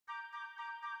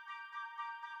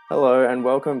Hello and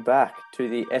welcome back to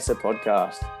the ESSA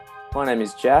podcast. My name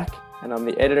is Jack and I'm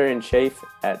the Editor-in-Chief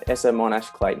at ESSA Monash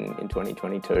Clayton in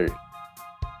 2022.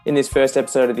 In this first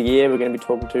episode of the year, we're going to be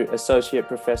talking to Associate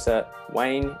Professor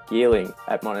Wayne Geerling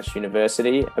at Monash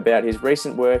University about his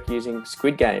recent work using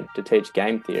Squid Game to teach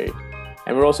game theory.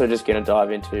 And we're also just going to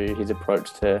dive into his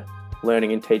approach to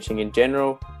learning and teaching in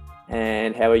general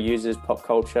and how he uses pop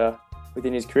culture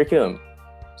within his curriculum.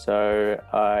 So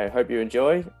I hope you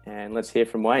enjoy, and let's hear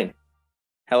from Wayne.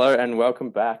 Hello and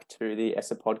welcome back to the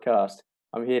ESSA podcast.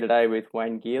 I'm here today with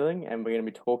Wayne Geerling and we're going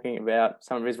to be talking about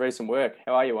some of his recent work.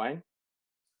 How are you, Wayne?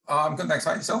 I'm good, thanks,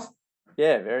 mate. Yourself?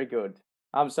 Yeah, very good.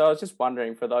 So I was just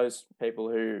wondering, for those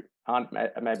people who aren't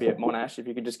maybe at Monash, if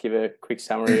you could just give a quick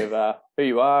summary of who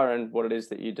you are and what it is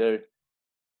that you do.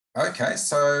 Okay,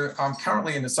 so I'm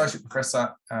currently an associate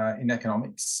professor in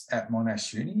economics at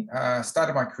Monash Uni.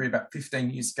 Started my career about 15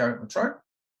 years ago at La Trobe.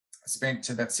 I spent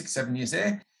about 6-7 years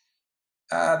there.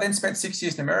 Then spent 6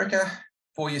 years in America,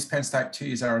 4 years Penn State, 2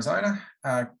 years Arizona.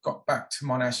 Got back to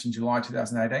Monash in July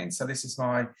 2018. So this is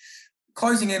my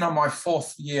closing in on my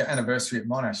 4th year anniversary at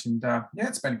Monash. And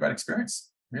it's been a great experience.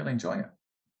 Really enjoying it.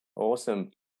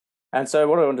 Awesome. And so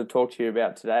what I wanted to talk to you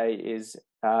about today is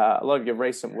a lot of your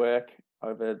recent work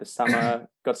over the summer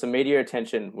got some media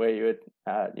attention where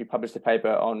you published a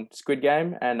paper on Squid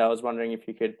Game, and I was wondering if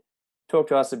you could talk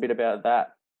to us a bit about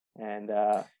that and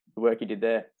the work you did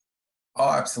there.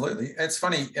 Oh, absolutely. It's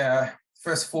funny,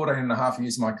 first 14 and a half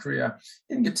years of my career,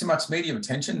 didn't get too much media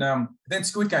attention. Then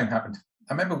Squid Game happened.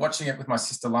 I remember watching it with my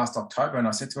sister last October, and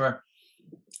I said to her,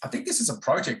 I think this is a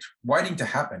project waiting to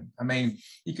happen. I mean,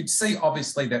 you could see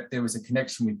obviously that there was a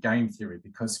connection with game theory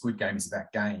because Squid Game is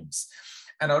about games.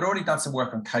 And I'd already done some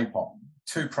work on K-pop,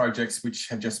 2 projects which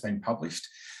had just been published.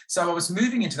 So I was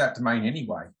moving into that domain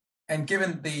anyway. And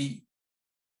given the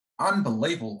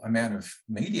unbelievable amount of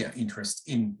media interest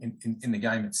in the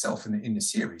game itself, in the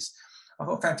series, I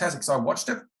thought fantastic. So I watched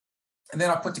it. And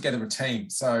then I put together a team.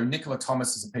 So Nicola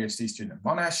Thomas is a PhD student at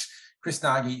Monash. Chris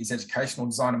Nagy is educational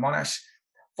designer at Monash.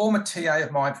 Former TA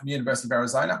of mine from the University of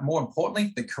Arizona. More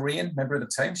importantly, the Korean member of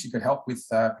the team. She could help with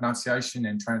pronunciation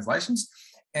and translations.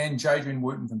 And Jadrian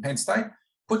Wooten from Penn State,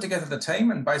 put together the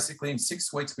team, and basically in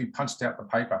 6 weeks we punched out the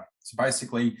paper. So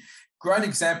basically, great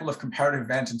example of comparative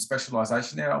advantage and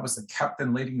specialisation there. I was the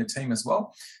captain leading the team as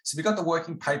well. So we got the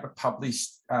working paper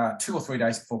published 2 or 3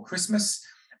 days before Christmas,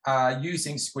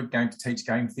 using Squid Game to teach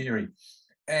game theory.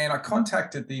 And I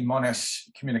contacted the Monash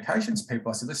communications people.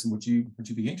 I said, listen, would you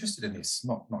be interested in this?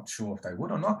 Not sure if they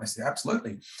would or not. They said,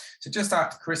 absolutely. So just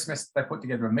after Christmas, they put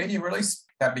together a media release.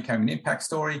 That became an impact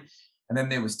story. And then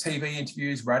there was TV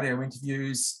interviews, radio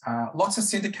interviews, lots of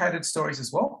syndicated stories as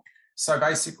well. So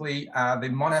basically, the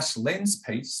Monash Lens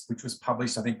piece, which was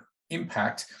published, I think,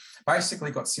 Impact,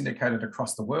 basically got syndicated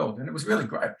across the world. And it was really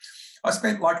great. I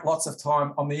spent lots of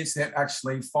time on the internet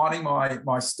actually finding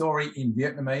my story in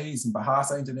Vietnamese, in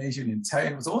Bahasa, Indonesian, in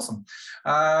Italian. It was awesome.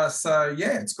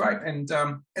 It's great. And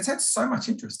it's had so much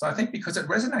interest, I think, because it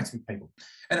resonates with people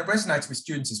and it resonates with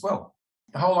students as well.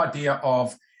 The whole idea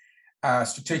of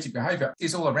strategic behaviour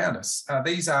is all around us.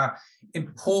 These are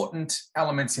important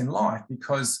elements in life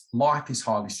because life is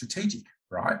highly strategic,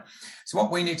 right? So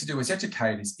what we need to do as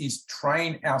educators is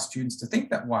train our students to think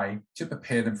that way to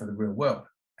prepare them for the real world.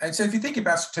 And so if you think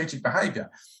about strategic behaviour,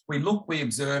 we look, we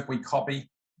observe, we copy.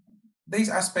 These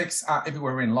aspects are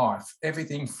everywhere in life,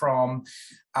 everything from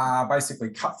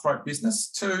basically cutthroat business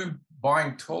to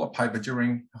buying toilet paper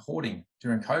during hoarding,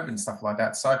 during COVID and stuff like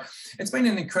that. So it's been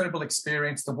an incredible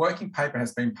experience. The working paper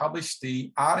has been published.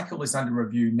 The article is under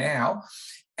review now.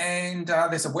 And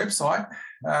there's a website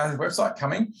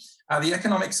coming, The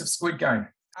Economics of Squid Game.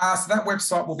 So that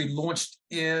website will be launched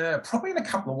probably in a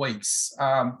couple of weeks.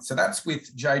 So that's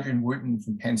with Jadrian Wooten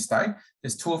from Penn State.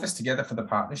 There's 2 of us together for the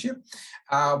partnership.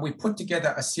 We put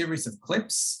together a series of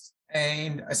clips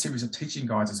and a series of teaching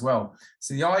guides as well.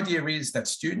 So the idea is that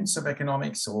students of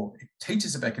economics or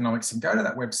teachers of economics can go to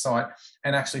that website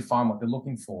and actually find what they're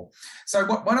looking for. So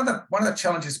one of the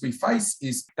challenges we face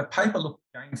is the paper looks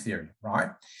at game theory,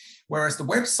 right? Whereas the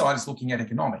website is looking at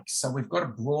economics. So we've got to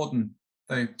broaden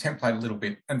the template a little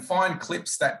bit and find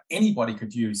clips that anybody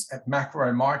could use at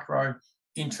macro, micro,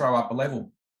 intro, upper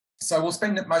level. So we'll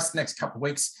spend most of the next couple of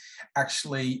weeks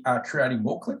actually creating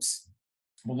more clips.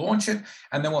 We'll launch it,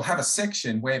 and then we'll have a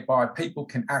section whereby people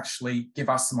can actually give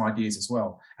us some ideas as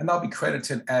well, and they'll be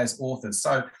credited as authors.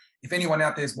 So if anyone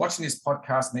out there is watching this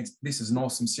podcast and thinks this is an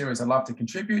awesome series, I'd love to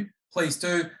contribute, please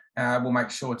do. We'll make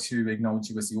sure to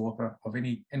acknowledge you as the author of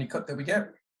any clip that we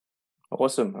get.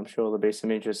 Awesome. I'm sure there'll be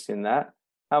some interest in that.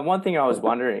 One thing I was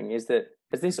wondering is that,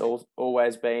 has this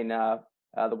always been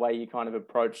the way you kind of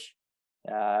approach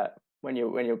when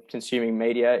you're consuming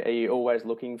media, are you always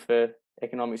looking for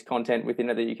economics content within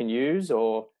it that you can use,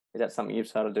 or is that something you've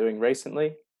started doing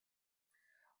recently?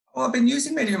 Well, I've been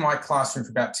using media in my classroom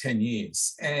for about 10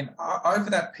 years. And over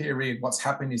that period, what's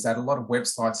happened is that a lot of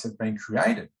websites have been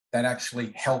created that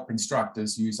actually help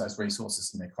instructors use those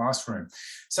resources in their classroom.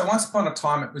 So once upon a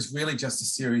time, it was really just a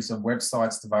series of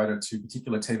websites devoted to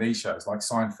particular TV shows like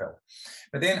Seinfeld.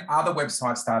 But then other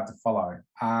websites started to follow,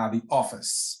 The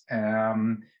Office.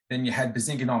 Then you had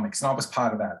Bazinganomics, and I was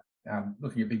part of that,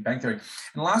 looking at Big Bang Theory. In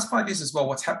the last 5 years as well,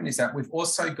 what's happened is that we've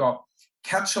also got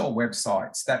catch-all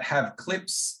websites that have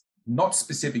clips not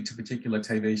specific to particular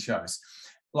TV shows.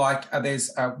 Like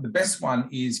there's the best one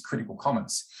is Critical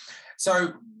Commons.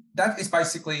 So that is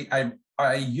basically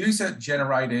a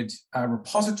user-generated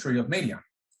repository of media.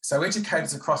 So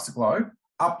educators across the globe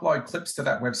upload clips to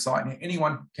that website and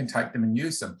anyone can take them and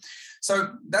use them.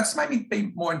 So that's made me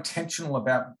be more intentional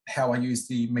about how I use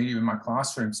the media in my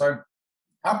classroom. So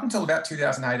up until about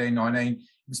 2018-19, it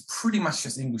was pretty much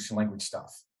just English language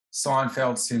stuff.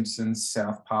 Seinfeld, Simpsons,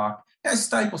 South Park,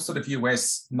 staple sort of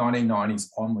US 1990s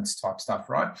onwards type stuff,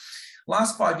 right?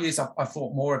 Last 5 years, I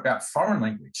thought more about foreign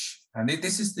language. And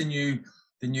this is the new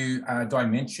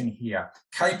dimension here.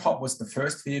 K-pop was the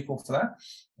first vehicle for that.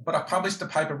 But I published a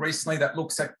paper recently that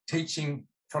looks at teaching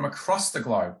from across the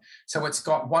globe. So it's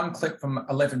got one clip from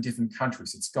 11 different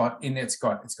countries. It's got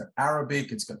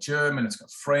Arabic, it's got German, it's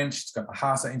got French, it's got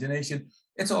Bahasa Indonesian.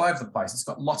 It's all over the place. It's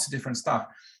got lots of different stuff.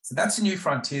 So that's a new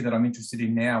frontier that I'm interested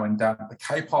in now. And the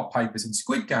K-pop papers and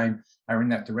Squid Game are in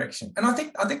that direction. And I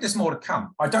think there's more to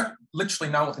come. I don't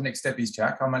literally know what the next step is,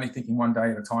 Jack. I'm only thinking one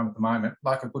day at a time at the moment,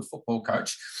 like a good football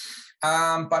coach.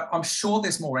 But I'm sure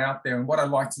there's more out there. And what I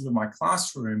like to do in my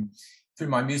classroom through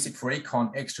my Music for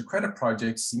Econ extra credit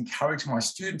projects is encourage my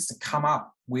students to come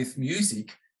up with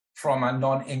music from a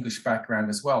non-English background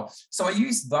as well. So I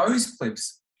use those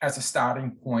clips as a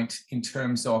starting point in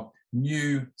terms of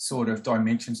new sort of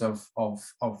dimensions of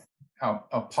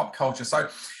pop culture. So,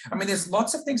 I mean, there's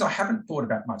lots of things I haven't thought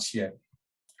about much yet.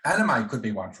 Anime could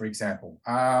be one, for example.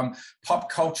 Pop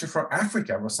culture from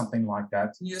Africa or something like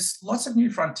that. There's lots of new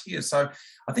frontiers. So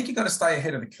I think you've got to stay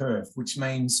ahead of the curve, which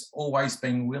means always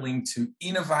being willing to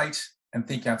innovate and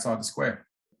think outside the square.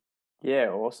 Yeah,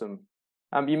 awesome.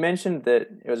 You mentioned that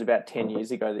it was about 10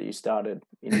 years ago that you started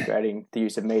integrating the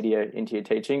use of media into your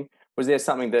teaching. Was there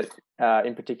something that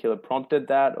in particular prompted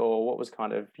that, or what was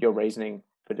kind of your reasoning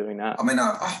for doing that? I mean,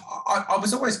 I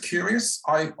was always curious.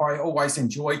 I always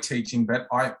enjoyed teaching, but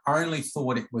I only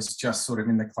thought it was just sort of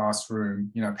in the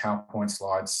classroom, PowerPoint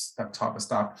slides, that type of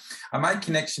stuff. I made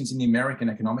connections in the American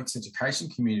economics education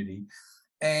community.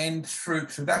 And through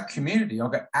that community, I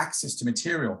got access to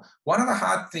material. One of the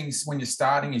hard things when you're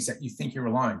starting is that you think you're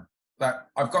alone. That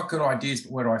I've got good ideas,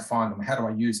 but where do I find them? How do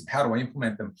I use them? How do I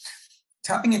implement them?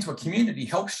 Tapping into a community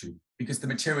helps you because the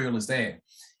material is there.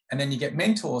 And then you get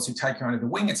mentors who take you under the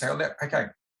wing and say, okay,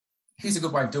 here's a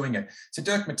good way of doing it. So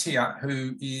Dirk Mattia,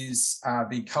 who is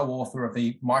the co-author of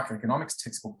the microeconomics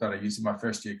textbook that I used in my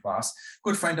first year class,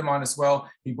 good friend of mine as well.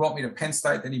 He brought me to Penn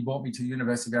State, then he brought me to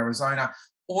University of Arizona.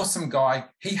 Awesome guy.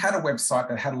 He had a website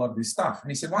that had a lot of this stuff.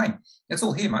 And he said, Wayne, it's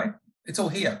all here, mate. It's all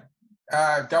here.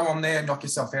 Go on there, knock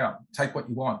yourself out, take what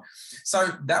you want. So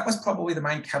that was probably the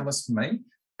main catalyst for me,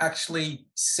 actually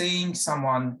seeing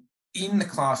someone in the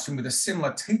classroom with a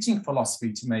similar teaching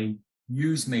philosophy to me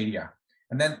use media.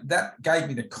 And then that gave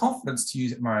me the confidence to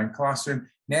use it in my own classroom.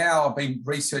 Now I've been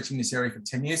researching this area for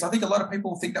 10 years. I think a lot of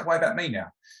people think that way about me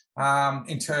now,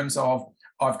 in terms of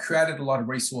I've created a lot of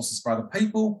resources for other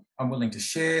people. I'm willing to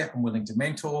share. I'm willing to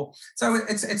mentor. So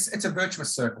it's a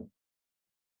virtuous circle.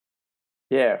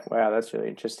 Yeah, wow, that's really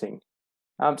interesting.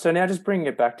 So now just bringing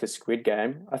it back to Squid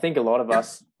Game, I think a lot of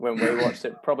us, when we watched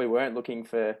it, probably weren't looking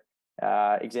for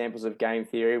examples of game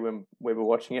theory when we were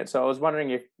watching it. So I was wondering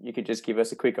if you could just give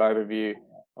us a quick overview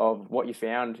of what you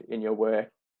found in your work,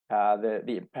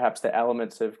 perhaps the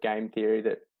elements of game theory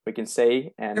that we can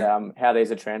see and how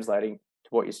these are translating to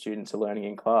what your students are learning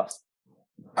in class.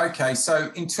 Okay,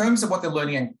 so in terms of what they're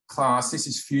learning in class, this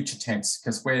is future tense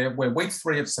because we're week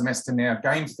 3 of semester now.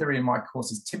 Game theory in my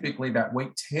course is typically about week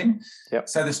 10. Yep.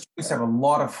 So the students have a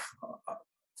lot of,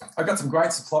 I've got some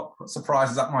great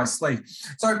surprises up my sleeve.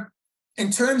 So in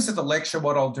terms of the lecture,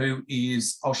 what I'll do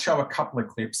is I'll show a couple of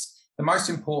clips. The most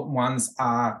important ones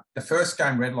are the first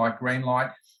game, red light, green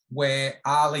light, where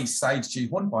Ali saves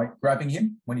Ji-hoon by grabbing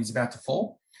him when he's about to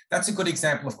fall. That's a good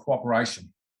example of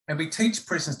cooperation. And we teach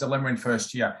Prisoner's Dilemma in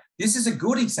first year. This is a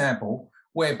good example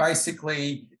where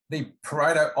basically the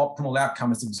Pareto optimal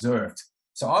outcome is observed.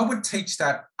 So I would teach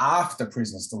that after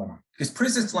Prisoner's Dilemma because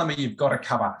Prisoner's Dilemma you've got to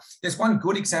cover. There's one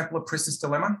good example of Prisoner's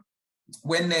Dilemma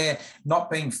when they're not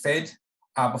being fed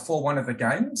before one of the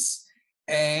games?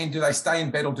 And do they stay in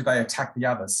bed or do they attack the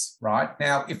others, right?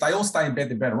 Now, if they all stay in bed,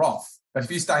 they're better off. But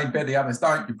if you stay in bed, the others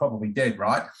don't, you're probably dead,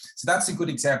 right? So that's a good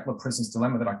example of prisoner's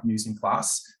dilemma that I can use in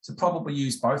class. So probably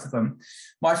use both of them.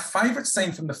 My favourite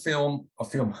scene from the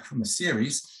from the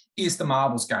series is the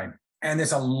marbles game. And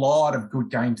there's a lot of good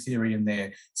game theory in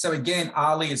there. So again,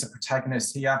 Ali is a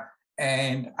protagonist here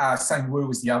and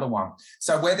Sang-woo is the other one.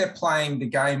 So where they're playing the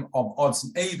game of odds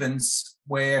and evens,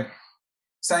 where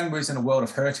Sang-woo's in a world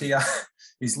of hurt here.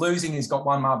 He's losing, he's got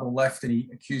one marble left and he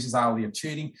accuses Ali of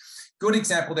cheating. Good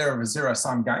example there of a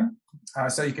zero-sum game.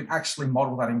 So you can actually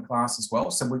model that in class as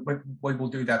well. So we will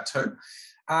do that too.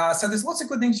 So there's lots of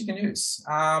good things you can use.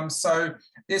 So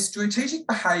there's strategic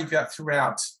behaviour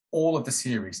throughout all of the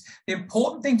series. The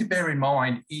important thing to bear in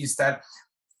mind is that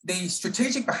the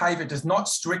strategic behaviour does not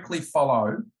strictly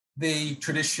follow the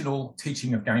traditional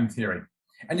teaching of game theory.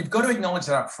 And you've got to acknowledge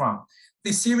that up front.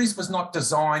 This series was not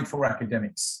designed for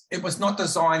academics. It was not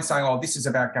designed saying, oh, this is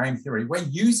about game theory. We're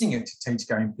using it to teach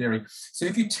game theory. So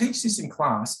if you teach this in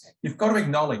class, you've got to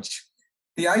acknowledge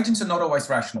the agents are not always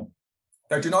rational.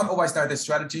 They do not always know their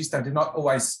strategies. They do not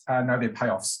always know their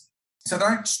payoffs. So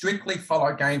don't strictly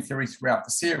follow game theory throughout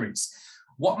the series.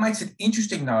 What makes it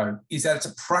interesting, though, is that it's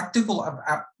a practical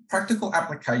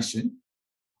application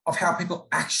of how people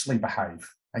actually behave.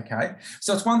 Okay,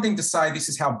 so it's one thing to say this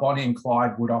is how Bonnie and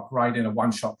Clyde would operate in a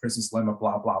one-shot prisoner's dilemma,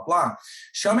 blah, blah, blah.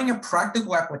 Showing a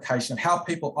practical application of how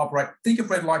people operate. Think of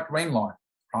red light, green light,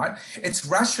 right? It's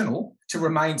rational to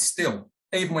remain still,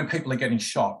 even when people are getting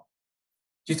shot.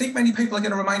 Do you think many people are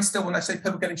going to remain still when they see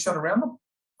people getting shot around them?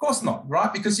 Of course not,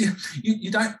 right? Because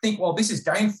you don't think, well, this is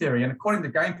game theory, and according to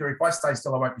game theory, if I stay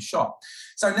still, I won't be shot.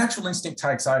 So natural instinct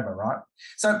takes over, right?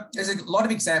 So there's a lot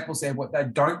of examples there where they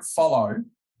don't follow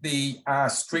the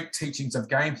strict teachings of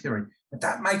game theory. But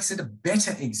that makes it a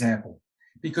better example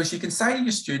because you can say to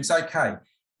your students, okay,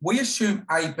 we assume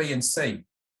A, B, and C.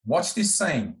 Watch this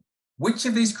scene. Which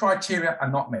of these criteria are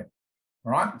not met?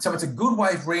 All right. So it's a good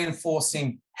way of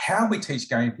reinforcing how we teach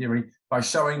game theory by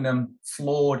showing them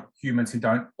flawed humans who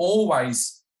don't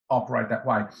always operate that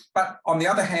way. But on the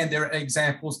other hand, there are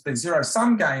examples. The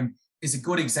zero-sum game is a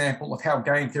good example of how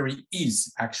game theory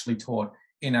is actually taught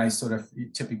in a sort of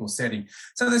typical setting.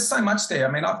 So there's so much there.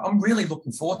 I mean, I'm really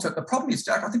looking forward to it. The problem is,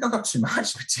 Jack, I think I've got too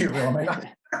much material. I mean,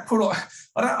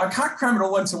 I can't cram it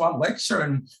all into one lecture,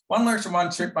 and one lecture, one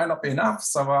trip may not be enough.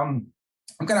 So I'm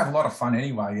going to have a lot of fun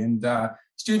anyway, and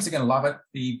students are going to love it.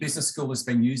 The business school has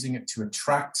been using it to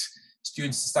attract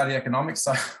students to study economics,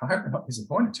 so I hope they're not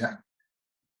disappointed, Jack.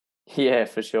 Yeah,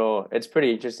 for sure. It's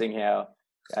pretty interesting how,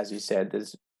 as you said,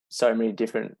 there's so many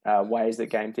different ways that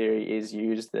game theory is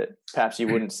used that perhaps you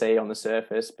wouldn't see on the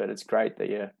surface, but it's great that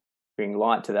you're bringing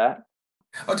light to that.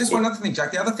 Oh, just one other thing,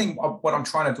 Jack. The other thing, what I'm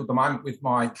trying to do at the moment with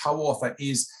my co-author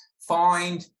is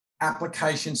find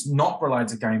applications not related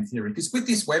to game theory. Because with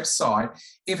this website,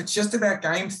 if it's just about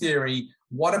game theory,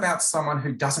 what about someone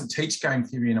who doesn't teach game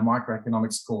theory in a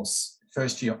microeconomics course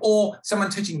first year, or someone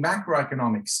teaching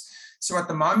macroeconomics? So at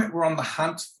the moment, we're on the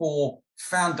hunt for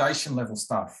foundation level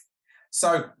stuff.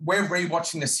 So we're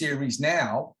rewatching the series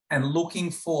now and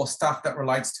looking for stuff that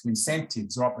relates to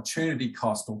incentives or opportunity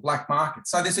cost or black market.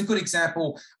 So there's a good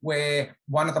example where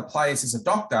one of the players is a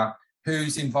doctor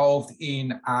who's involved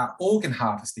in organ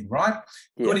harvesting, right?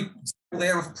 Yeah. Good example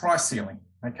there of a price ceiling.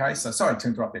 Okay, so sorry to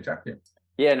interrupt there, Jack.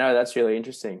 Yeah, no, that's really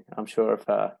interesting. I'm sure if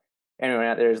anyone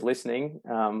out there is listening,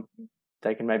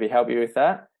 they can maybe help you with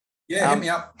that. Yeah, hit me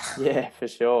up. Yeah, for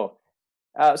sure.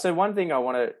 So one thing I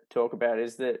want to talk about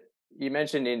is that you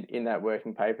mentioned in that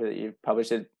working paper that you've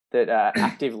published that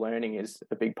active learning is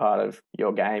a big part of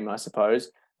your game, I suppose.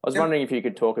 I was wondering if you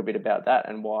could talk a bit about that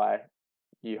and why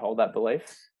you hold that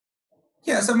belief.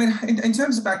 Yes, I mean, in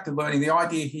terms of active learning, the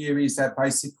idea here is that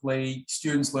basically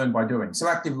students learn by doing. So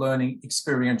active learning,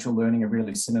 experiential learning are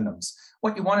really synonyms.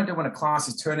 What you want to do in a class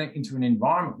is turn it into an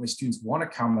environment where students want to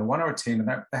come, they want to attend,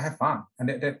 and they have fun, and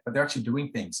they're actually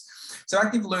doing things. So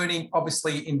active learning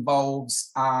obviously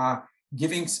involves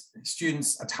giving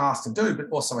students a task to do, but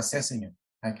also assessing it,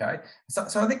 okay? So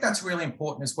I think that's really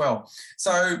important as well.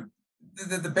 So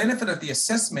the benefit of the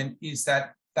assessment is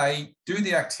that they do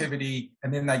the activity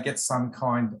and then they get some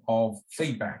kind of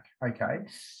feedback, okay?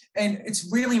 And it's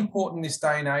really important in this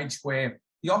day and age where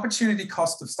the opportunity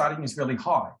cost of studying is really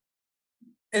high.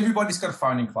 Everybody's got a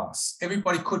phone in class.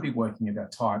 Everybody could be working at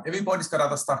that time. Everybody's got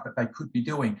other stuff that they could be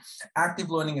doing. Active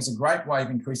learning is a great way of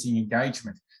increasing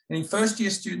engagement. And in first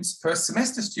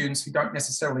semester students who don't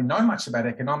necessarily know much about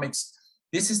economics,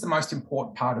 this is the most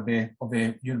important part of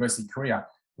their university career.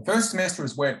 The first semester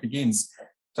is where it begins.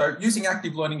 So using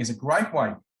active learning is a great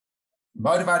way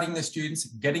motivating the students,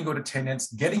 getting good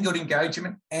attendance, getting good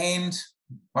engagement, and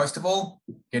most of all,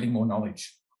 getting more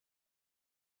knowledge.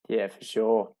 Yeah, for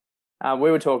sure.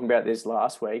 We were talking about this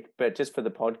last week, but just for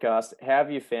the podcast, how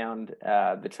have you found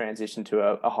the transition to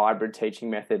a hybrid teaching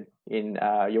method in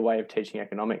your way of teaching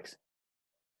economics?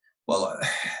 Well,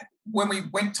 when we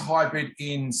went to hybrid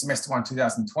in semester 1,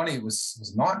 2020, it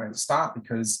was a nightmare to start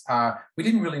because we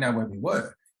didn't really know where we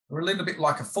were. We're a little bit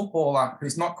like a footballer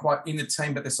who's not quite in the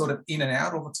team, but they're sort of in and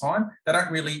out all the time. They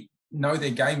don't really know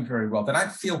their game very well. They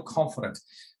don't feel confident.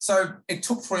 So it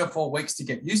took 3 or 4 weeks to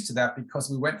get used to that because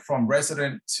we went from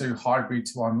resident to hybrid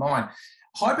to online.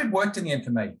 Hybrid worked in the end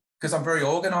for me because I'm very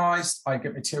organised. I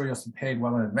get materials prepared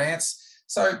well in advance.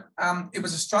 So it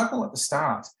was a struggle at the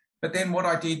start. But then what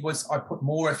I did was I put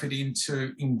more effort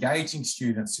into engaging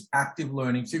students, to active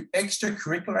learning, to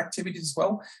extracurricular activities as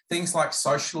well. Things like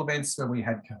social events where we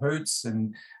had Kahoots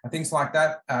and things like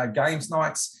that, games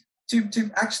nights, to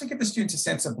actually give the students a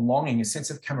sense of belonging, a sense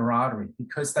of camaraderie,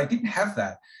 because they didn't have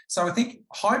that. So I think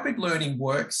hybrid learning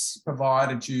works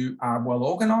provided you are well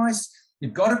organised.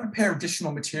 You've got to prepare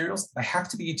additional materials. They have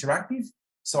to be interactive.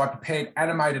 So I prepared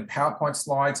animated PowerPoint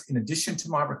slides in addition to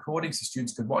my recordings so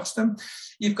students could watch them.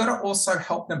 You've got to also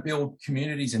help them build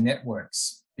communities and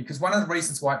networks, because one of the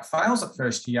reasons why it fails at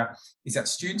first year is that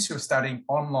students who are studying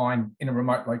online in a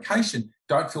remote location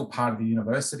don't feel part of the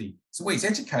university. So we as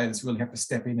educators really have to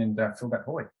step in and fill that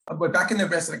void. We're back in the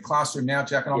resident classroom now,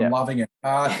 Jack, and I'm loving it.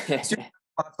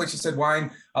 When she said, Wayne,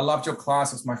 I loved your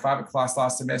class. It was my favourite class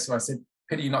last semester. I said,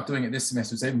 pity you're not doing it this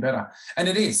semester. It's even better. And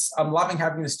it is. I'm loving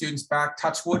having the students back.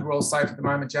 Touch wood, we're all safe at the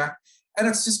moment, Jack. And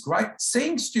it's just great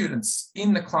seeing students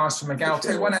in the classroom again. I'll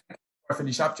tell you one before I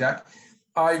finish up, Jack.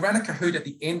 I ran a Kahoot at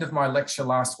the end of my lecture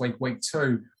last week, week 2,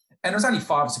 and there was only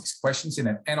 5 or 6 questions in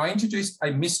it. And I introduced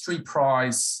a mystery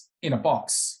prize in a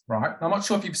box, right? I'm not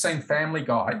sure if you've seen Family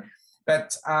Guy,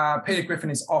 but Peter Griffin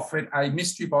has offered a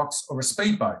mystery box or a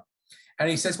speedboat. And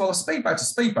he says, well, a speedboat's a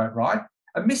speedboat, right?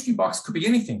 A mystery box could be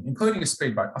anything, including a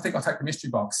speedboat. I think I'll take the mystery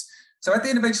box. So at the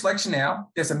end of each lecture now,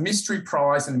 there's a mystery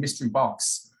prize and a mystery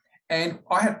box. And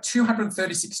I had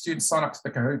 236 students sign up to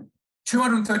the Kahoot.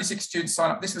 236 students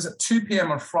sign up. This was at 2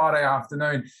 p.m. on Friday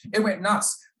afternoon. It went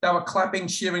nuts. They were clapping,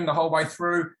 cheering the whole way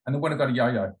through, and the winner got a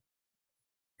yo-yo.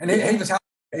 And he was happy.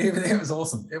 It was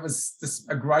awesome. It was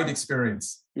just a great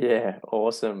experience. Yeah,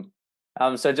 awesome.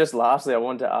 So just lastly, I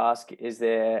wanted to ask, is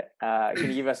there, can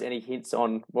you give us any hints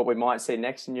on what we might see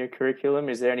next in your curriculum?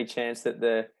 Is there any chance that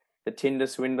the Tinder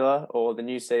Swindler or the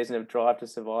new season of Drive to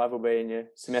Survive will be in your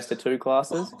semester 2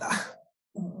 classes?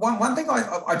 One thing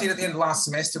I did at the end of last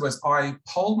semester was I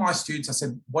polled my students. I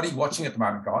said, what are you watching at the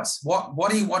moment, guys? What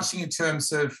are you watching in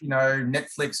terms of,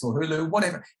 Netflix or Hulu,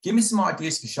 whatever? Give me some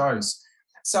ideas for shows.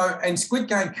 So, and Squid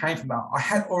Game came from that. I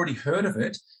had already heard of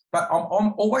it, but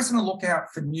I'm always on the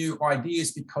lookout for new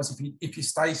ideas, because if you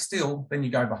stay still, then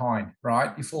you go behind,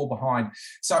 right? You fall behind.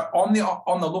 So on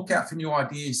the lookout for new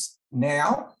ideas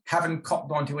now. Haven't copped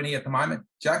onto any at the moment,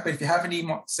 Jack, but if you have any,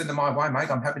 send them my way,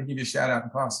 mate. I'm happy to give you a shout out in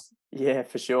class. Yeah,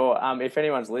 for sure. If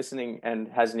anyone's listening and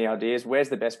has any ideas, where's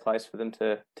the best place for them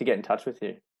to get in touch with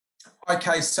you?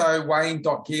 Okay, so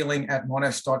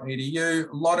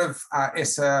wayne.geerling@monash.edu. A lot of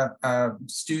ESSA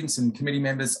students and committee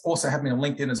members also have me on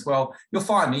LinkedIn as well. You'll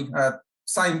find me,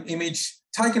 same image,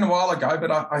 taken a while ago,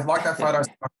 but I like that photo. I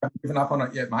haven't given up on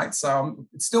it yet, mate. So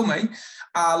it's still me.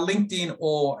 LinkedIn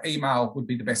or email would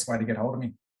be the best way to get hold of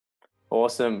me.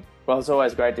 Awesome. Well, it's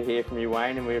always great to hear from you,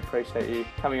 Wayne, and we appreciate you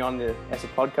coming on the ESSA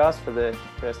podcast for the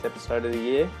first episode of the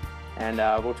year. And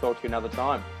we'll talk to you another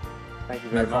time. Thank you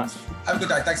very much. Have a good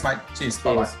day. Thanks, mate. Cheers.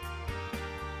 Bye-bye.